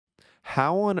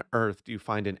How on earth do you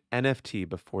find an NFT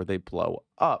before they blow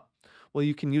up? Well,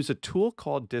 you can use a tool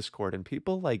called Discord, and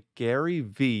people like Gary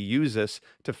V use this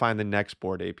to find the next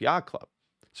Board API Club.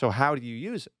 So, how do you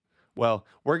use it? Well,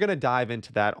 we're going to dive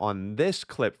into that on this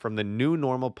clip from the New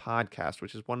Normal podcast,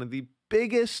 which is one of the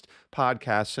biggest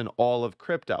podcasts in all of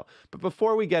crypto. But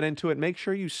before we get into it, make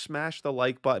sure you smash the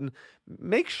like button.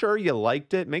 Make sure you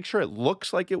liked it. Make sure it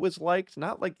looks like it was liked,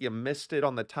 not like you missed it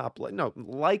on the top. No,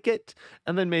 like it,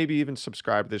 and then maybe even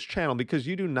subscribe to this channel because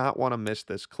you do not want to miss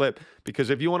this clip. Because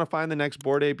if you want to find the next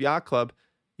Board Ape Yacht Club,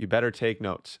 you better take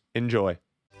notes. Enjoy.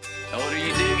 The older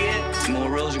you do get, the more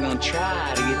rules are gonna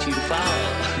try to get you to follow.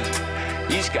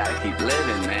 You just gotta keep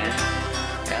living, man.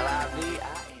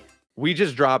 Livin. We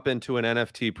just drop into an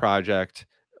NFT project.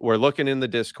 We're looking in the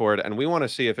Discord, and we want to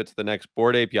see if it's the next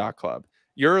Board Ape Yacht Club.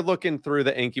 You're looking through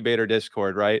the Incubator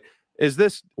Discord, right? Is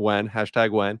this when,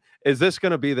 hashtag when, is this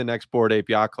going to be the next Board Ape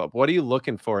Yacht Club? What are you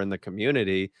looking for in the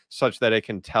community such that it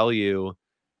can tell you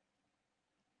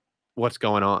what's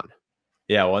going on?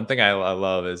 Yeah, one thing I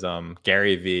love is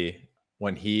Gary V.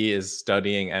 When he is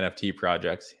studying NFT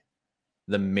projects,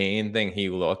 the main thing he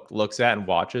looks at and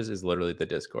watches is literally the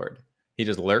Discord. He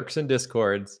just lurks in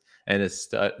Discords and is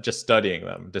just studying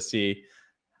them to see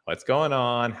what's going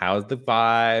on, how's the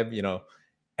vibe,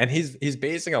 and he's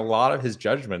basing a lot of his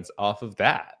judgments off of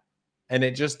that. And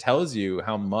it just tells you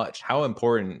how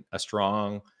important a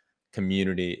strong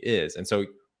community is. And so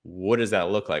what does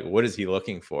that look like? What is he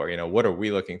looking for? What are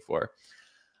we looking for?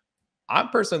 I'm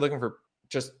personally looking for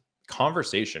just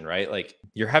conversation, right? Like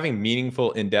you're having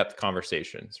meaningful, in-depth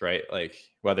conversations, right? Like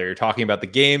whether you're talking about the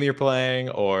game you're playing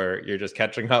or you're just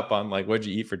catching up on like what'd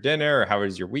you eat for dinner or how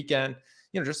was your weekend,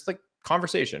 just like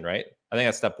conversation, right? I think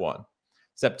that's step one.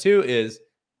 Step two is,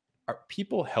 are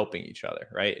people helping each other,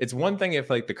 right? It's one thing if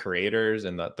like the creators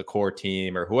and the core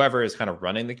team or whoever is kind of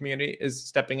running the community is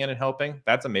stepping in and helping.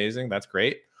 That's amazing. That's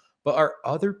great. But are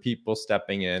other people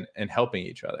stepping in and helping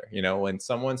each other? When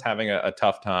someone's having a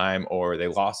tough time or they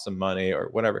lost some money or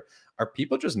whatever, are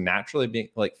people just naturally being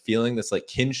like feeling this like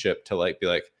kinship to like be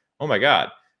like, oh my God,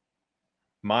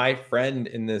 my friend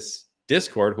in this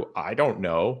Discord who I don't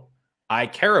know, I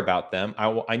care about them.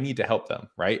 I need to help them,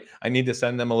 right? I need to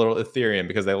send them a little Ethereum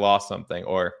because they lost something,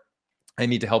 or I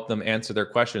need to help them answer their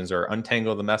questions or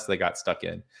untangle the mess they got stuck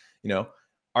in.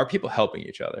 Are people helping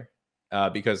each other?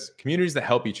 Because communities that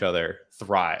help each other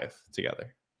thrive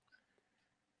together.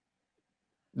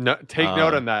 No, take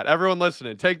note on that. Everyone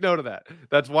listening, take note of that.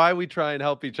 That's why we try and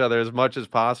help each other as much as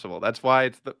possible. That's why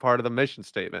it's part of the mission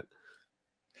statement.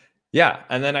 Yeah.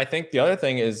 And then I think the other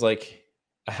thing is like,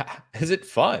 is it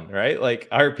fun, right? Like,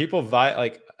 are people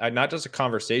not just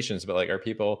conversations, but like, are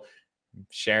people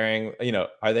sharing,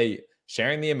 are they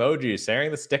sharing the emojis,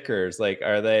 sharing the stickers? Like,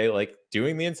 are they like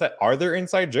doing are there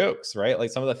inside jokes, right? Like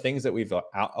some of the things that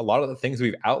a lot of the things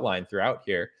we've outlined throughout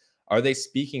here, are they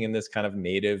speaking in this kind of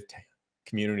native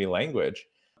community language?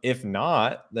 If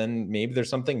not, then maybe there's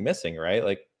something missing, right?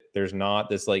 Like there's not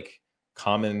this like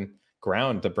common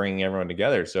ground to bring everyone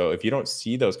together. So if you don't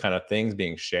see those kind of things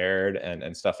being shared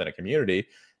and stuff in a community,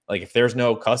 like if there's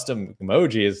no custom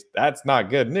emojis, that's not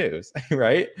good news,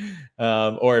 right?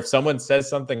 Or if someone says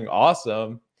something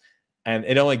awesome and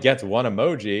it only gets one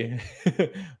emoji,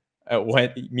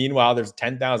 meanwhile there's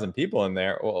 10,000 people in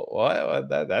there, well,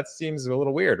 that seems a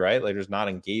little weird, right? Like there's not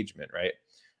engagement, right?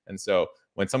 And so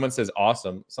when someone says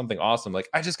something awesome, like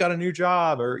I just got a new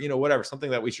job or whatever, something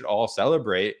that we should all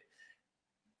celebrate,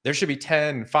 there should be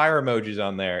 10 fire emojis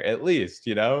on there at least,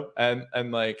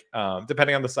 and like,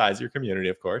 depending on the size of your community,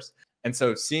 of course. And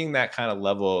so seeing that kind of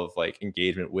level of like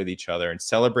engagement with each other and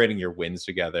celebrating your wins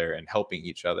together and helping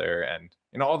each other and,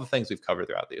 all the things we've covered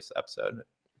throughout this episode.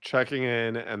 Checking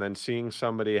in and then seeing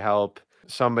somebody help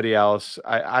somebody else,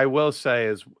 I will say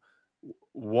is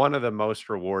one of the most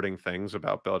rewarding things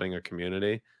about building a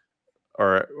community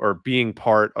or being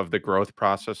part of the growth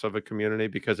process of a community,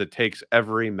 because it takes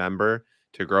every member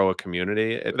to grow a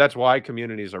community. That's why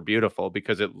communities are beautiful,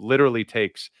 because it literally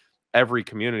takes every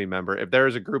community member. If there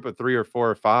is a group of 3 or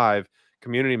 4 or 5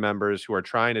 community members who are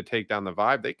trying to take down the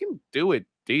vibe, they can do it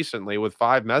decently with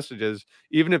 5 messages,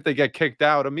 even if they get kicked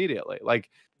out immediately. Like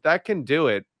that can do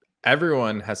it.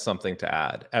 Everyone has something to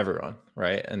add, everyone,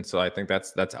 right? And so I think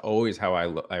that's always how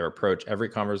I approach every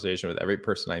conversation with every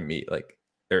person I meet. Like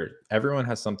everyone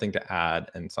has something to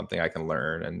add and something I can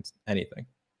learn and anything.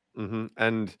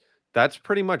 And that's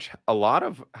pretty much a lot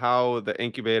of how the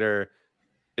incubator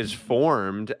is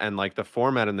formed, and like the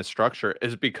format and the structure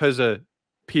is because of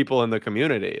people in the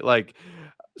community. Like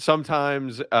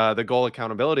sometimes the goal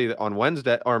accountability on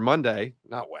Wednesday or Monday,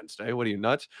 not Wednesday. What are you,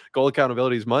 nuts? Goal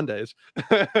accountability is Mondays.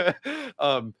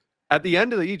 at the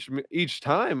end of each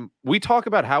time, we talk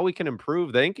about how we can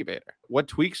improve the incubator. What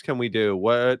tweaks can we do?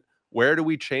 Where do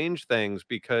we change things?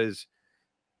 Because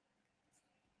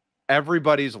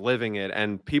everybody's living it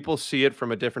and people see it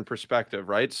from a different perspective,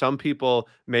 right? Some people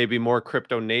may be more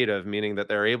crypto native, meaning that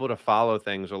they're able to follow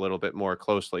things a little bit more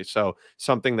closely. So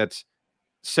something that's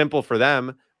simple for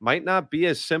them might not be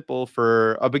as simple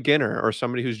for a beginner or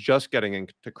somebody who's just getting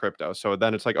into crypto. So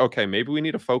then it's like, okay, maybe we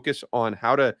need to focus on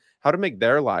how to make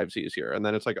their lives easier. And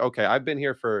then it's like, okay, I've been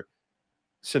here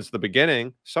since the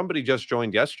beginning. Somebody just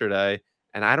joined yesterday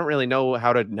and I don't really know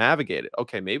how to navigate it.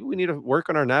 Okay, maybe we need to work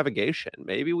on our navigation.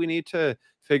 Maybe we need to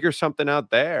figure something out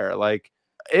there. Like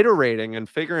iterating and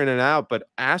figuring it out, but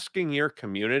asking your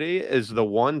community is the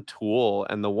one tool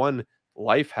and the one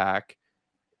life hack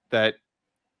that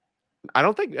I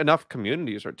don't think enough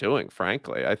communities are doing,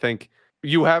 frankly. I think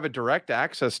you have a direct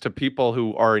access to people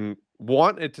who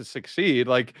want it to succeed.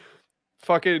 Like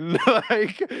fucking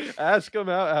like ask them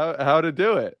how to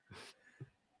do it.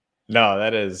 No,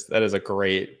 that is a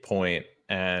great point.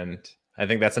 And I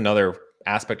think that's another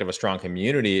aspect of a strong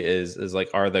community is like,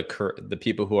 are the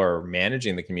people who are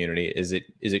managing the community, is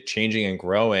it changing and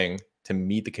growing to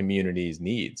meet the community's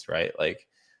needs, right? Like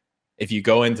if you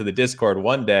go into the Discord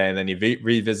one day and then you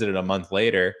revisit it a month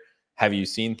later, have you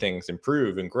seen things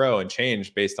improve and grow and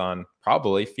change based on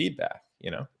probably feedback,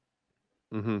 you know?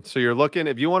 So you're looking,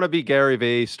 if you want to be Gary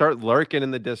Vee, start lurking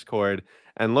in the Discord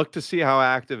and look to see how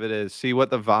active it is, see what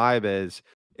the vibe is.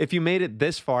 If you made it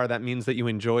this far, that means that you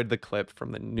enjoyed the clip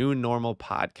from the New Normal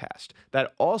podcast.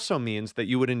 That also means that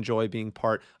you would enjoy being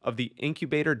part of the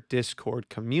Incubator Discord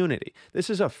community. This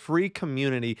is a free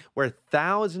community where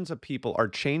thousands of people are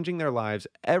changing their lives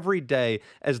every day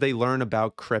as they learn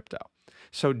about crypto.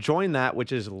 So join that,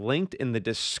 which is linked in the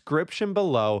description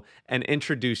below, and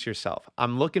introduce yourself.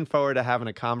 I'm looking forward to having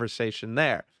a conversation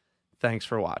there. Thanks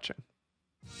for watching.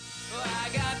 Well, I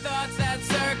got thoughts that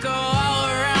circle all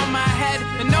around my head,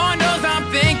 and no one knows I'm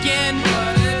thinking,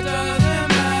 but it doesn't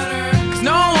matter, 'cause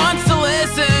no one wants to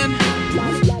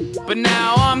listen. But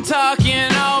now I'm talking,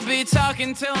 I'll be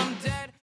talking till I'm dead.